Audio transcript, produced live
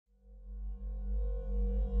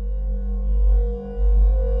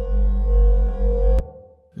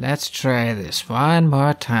let's try this one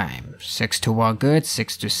more time. 6 to 1 good,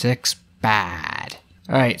 6 to 6 bad.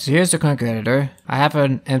 Alright, so here's the Krunker editor. I have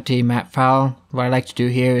an empty map file. What I like to do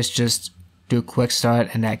here is just do a quick start,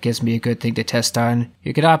 and that gives me a good thing to test on.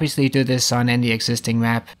 You could obviously do this on any existing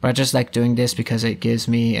map, but I just like doing this because it gives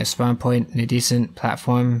me a spawn point and a decent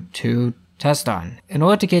platform to test on. In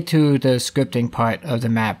order to get to the scripting part of the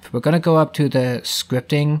map, we're going to go up to the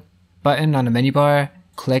scripting button on the menu bar,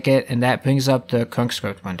 click it, and that brings up the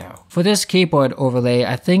KrunkScript window. For this keyboard overlay,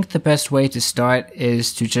 I think the best way to start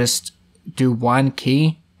is to just do one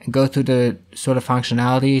key and go through the sort of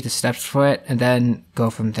functionality, the steps for it, and then go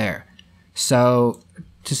from there. So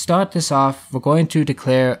to start this off, we're going to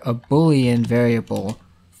declare a Boolean variable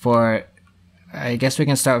for, I guess we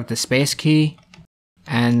can start with the space key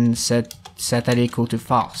and set that equal to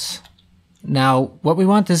false. Now, what we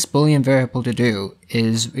want this Boolean variable to do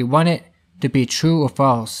is we want it to be true or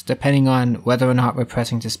false depending on whether or not we're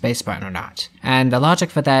pressing the space button or not. And the logic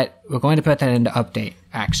for that, we're going to put that in the update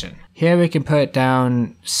action. Here we can put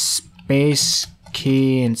down space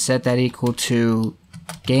key and set that equal to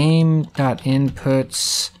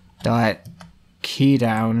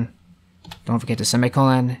game.inputs.keydown. Don't forget the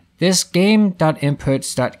semicolon. This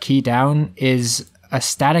game.inputs.keydown is a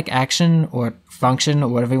static action or function or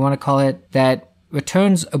whatever you want to call it that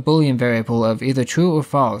returns a Boolean variable of either true or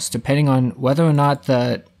false depending on whether or not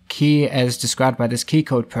the key as described by this key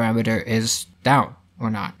code parameter is down or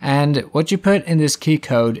not. And what you put in this key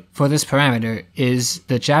code for this parameter is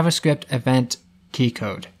the JavaScript event key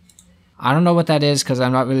code. I don't know what that is because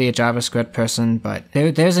I'm not really a JavaScript person, but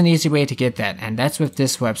there's an easy way to get that, and that's with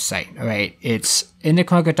this website. Alright, it's in the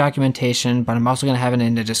Krunker documentation, but I'm also going to have it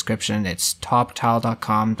in the description. It's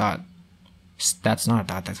toptal.com. That's not a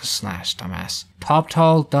dot, that's a slash, dumbass.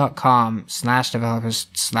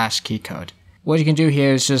 toptal.com/developers/keycode. What you can do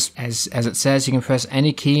here is just, as it says, you can press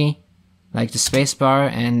any key, like the space bar,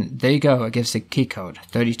 and there you go, it gives the key code,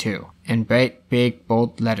 32, in bright, big,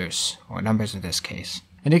 bold letters, or numbers in this case.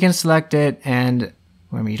 And you can select it, and,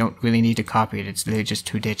 well, I mean, you don't really need to copy it, it's literally just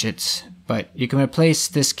 2 digits, but you can replace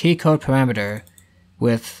this key code parameter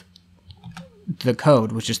with the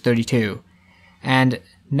code, which is 32, and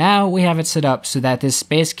now we have it set up so that this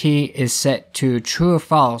space key is set to true or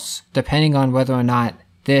false depending on whether or not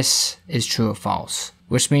this is true or false,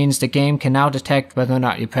 which means the game can now detect whether or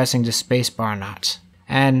not you're pressing the space bar or not.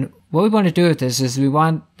 And what we want to do with this is we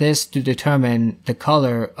want this to determine the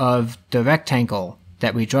color of the rectangle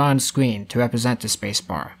that we draw on screen to represent the space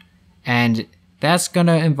bar. And that's going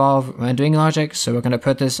to involve rendering logic, so we're going to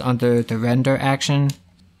put this under the render action.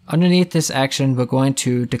 Underneath this action, we're going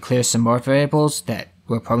to declare some more variables that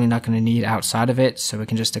we're probably not going to need outside of it, so we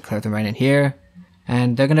can just declare them right in here.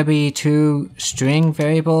 And they're going to be 2 string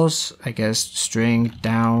variables, I guess string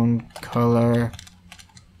down color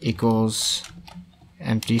equals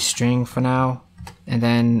empty string for now. And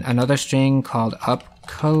then another string called up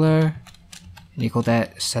color, and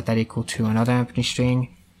set that equal to another empty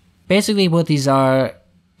string. Basically what these are,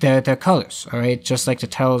 they're colors, alright, just like the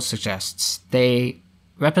title suggests. They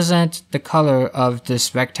represent the color of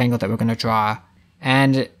this rectangle that we're going to draw.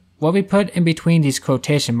 And what we put in between these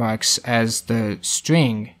quotation marks as the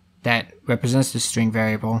string that represents the string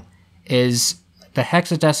variable is the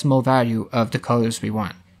hexadecimal value of the colors we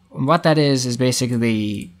want. And what that is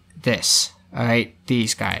basically this, alright,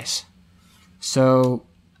 these guys. So,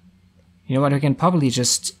 you know what, we can probably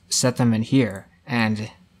just set them in here,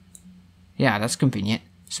 and yeah, that's convenient.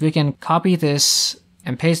 So we can copy this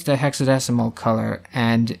and paste the hexadecimal color,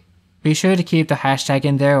 and be sure to keep the hashtag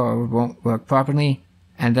in there or it won't work properly.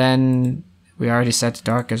 And then we already set the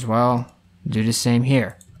dark as well. Do the same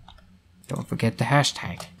here. Don't forget the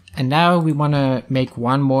hashtag. And now we want to make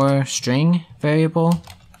one more string variable.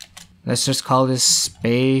 Let's just call this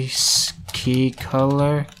space key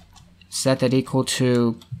color. Set that equal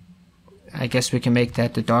to, I guess we can make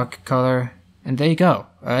that the dark color. And there you go.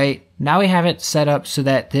 Alright, now we have it set up so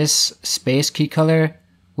that this space key color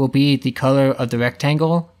will be the color of the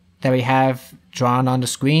rectangle that we have drawn on the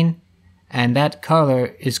screen, and that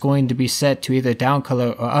color is going to be set to either down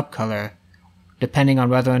color or up color depending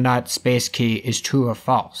on whether or not space key is true or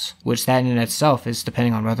false, which that in itself is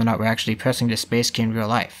depending on whether or not we're actually pressing the space key in real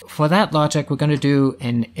life. For that logic, we're going to do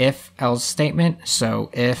an if-else statement.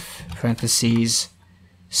 So if parentheses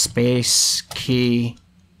space key,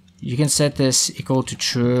 you can set this equal to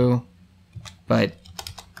true,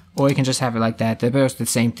 or you can just have it like that. They're both the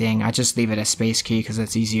same thing. I just leave it as space key because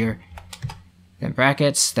it's easier. Then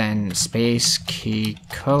brackets, then space key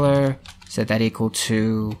color, set that equal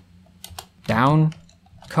to down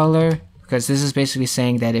color, because this is basically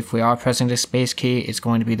saying that if we are pressing the space key, it's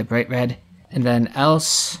going to be the bright red. and then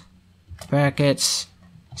else brackets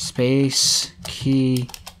space key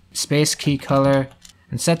color,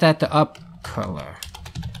 and set that to up color.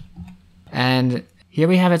 And here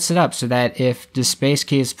we have it set up so that if the space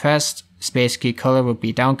key is pressed, space key color will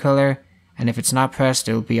be down color, and if it's not pressed,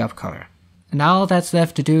 it will be up color. Now all that's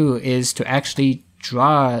left to do is to actually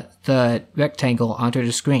draw the rectangle onto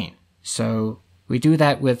the screen. So we do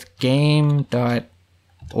that with game.overlay.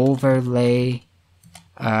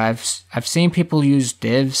 I've seen people use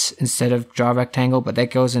divs instead of draw rectangle, but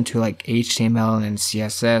that goes into like HTML and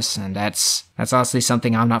CSS, and that's honestly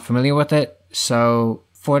something I'm not familiar with it. So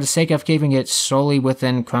for the sake of keeping it solely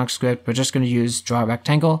within KrunkScript, we're just going to use draw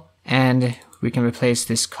rectangle, and we can replace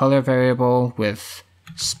this color variable with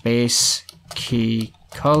space key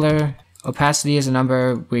color. Opacity is a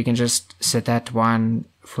number. We can just set that to 1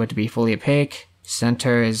 for it to be fully opaque.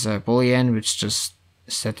 Center is a boolean, which just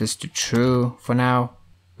set this to true for now.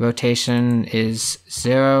 Rotation is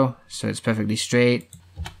 0, so it's perfectly straight.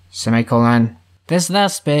 Semicolon. This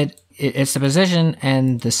last bit, it's the position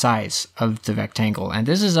and the size of the rectangle, and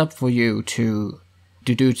this is up for you to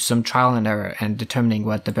do some trial and error and determining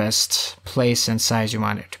what the best place and size you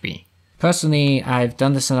want it to be. Personally, I've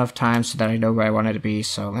done this enough times so that I know where I want it to be,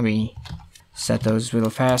 so let me set those real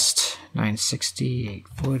fast. 960,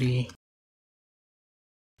 840.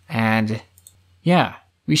 And yeah,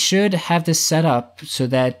 we should have this set up so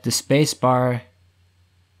that the space bar...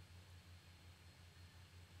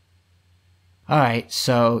 Alright,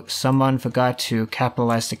 so someone forgot to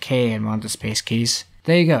capitalize the K in one of the space keys.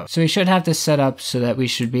 There you go. So we should have this set up so that we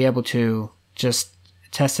should be able to just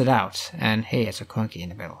test it out. And hey, it's a clunky in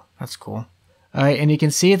the middle. That's cool. Alright, and you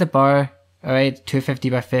can see the bar. Alright, 250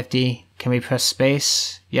 by 50. Can we press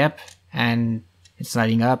space? Yep. And it's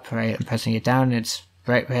lighting up. Alright, I'm pressing it down. It's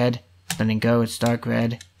bright red. Letting go, it's dark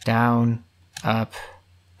red. Down, up,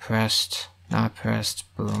 pressed, not pressed.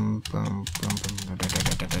 Boom, boom, boom, boom.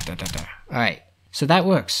 Alright, so that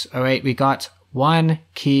works. Alright, we got one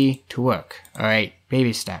key to work. Alright,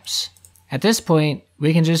 baby steps. At this point,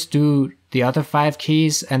 we can just do the other 5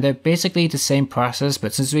 keys, and they're basically the same process,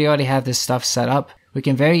 but since we already have this stuff set up, we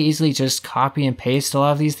can very easily just copy and paste a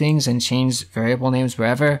lot of these things and change variable names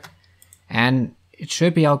wherever, and it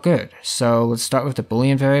should be all good. So let's start with the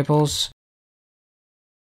Boolean variables.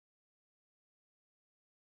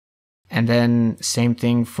 And then same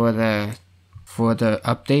thing for the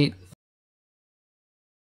update.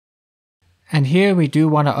 And here we do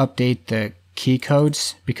want to update the key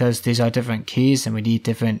codes because these are different keys and we need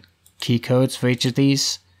different key codes for each of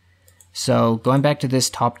these. So going back to this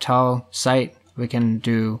top tile site, we can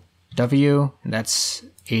do W, and that's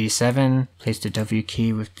 87. Place the W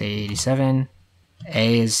key with the 87.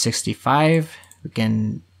 A is 65. We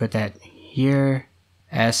can put that here.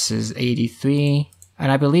 S is 83.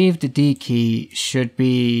 And I believe the D key should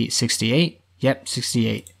be 68. Yep,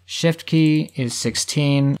 68. Shift key is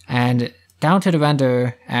 16. And down to the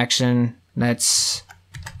render action, let's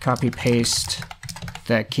copy paste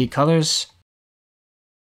the key colors.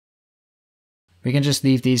 We can just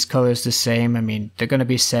leave these colors the same. I mean, they're going to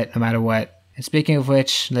be set no matter what. And speaking of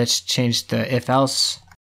which, let's change the if else.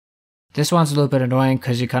 This one's a little bit annoying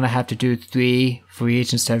because you kind of have to do 3 for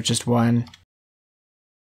each instead of just 1.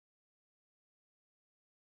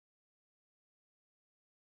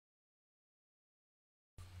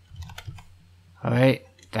 Alright,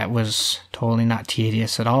 that was totally not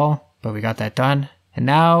tedious at all, but we got that done. And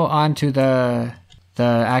now on to the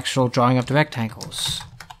actual drawing of the rectangles.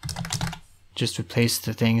 Just replace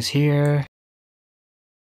the things here.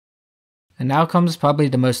 And now comes probably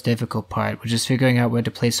the most difficult part, which is figuring out where to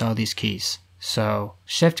place all these keys. So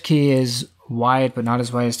shift key is wide, but not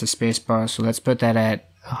as wide as the spacebar, so let's put that at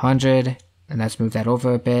 100, and let's move that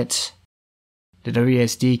over a bit. The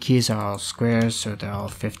WSD keys are all squares, so they're all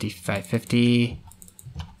 50 by 50.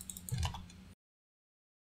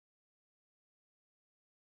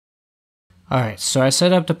 Alright, so I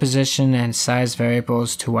set up the position and size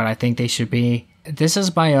variables to what I think they should be. This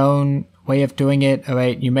is my own way of doing it,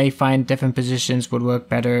 alright? You may find different positions would work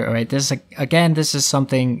better, alright? This is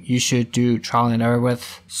something you should do trial and error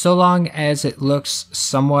with. So long as it looks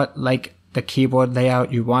somewhat like the keyboard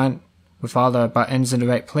layout you want, with all the buttons in the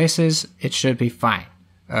right places, it should be fine.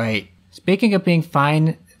 Alright, speaking of being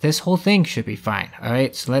fine, this whole thing should be fine.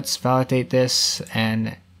 Alright, so let's validate this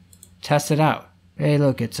and test it out. Hey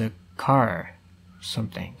look, it's a car or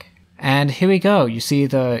something. And here we go. You see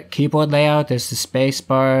the keyboard layout. There's the space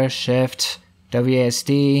bar, shift,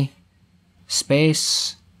 WASD,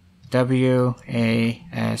 space, WASD,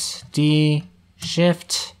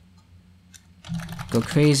 shift, go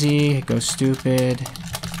crazy, go stupid,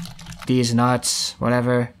 these nuts,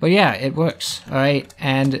 whatever. But yeah, it works, alright?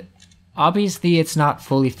 And obviously it's not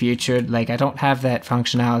fully featured, like I don't have that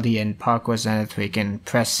functionality in Parkour Zenith where you can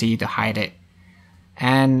press C to hide it.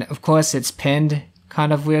 And of course it's pinned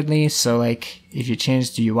kind of weirdly, so like if you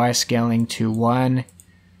change the UI scaling to 1,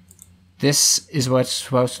 this is what it's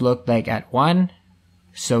supposed to look like at 1.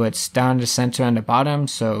 So it's down the center and the bottom,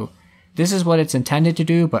 so this is what it's intended to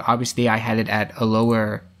do, but obviously I had it at a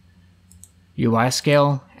lower UI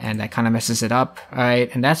scale, and that kind of messes it up.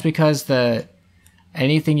 Alright, and that's because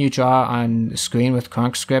anything you draw on the screen with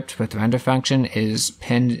KrunkScript with the render function is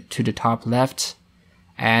pinned to the top left,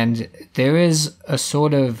 and there is a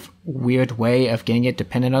sort of weird way of getting it to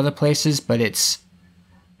pin in other places, but it's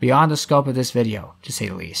beyond the scope of this video, to say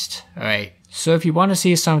the least. Alright, so if you want to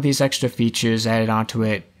see some of these extra features added onto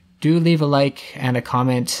it, do leave a like and a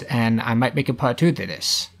comment, and I might make a part 2 to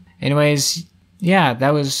this. Anyways, yeah,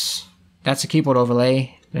 that's a keyboard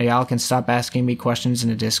overlay. Now y'all can stop asking me questions in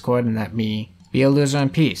the Discord and let me be a loser in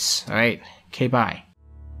peace. Alright, okay, bye.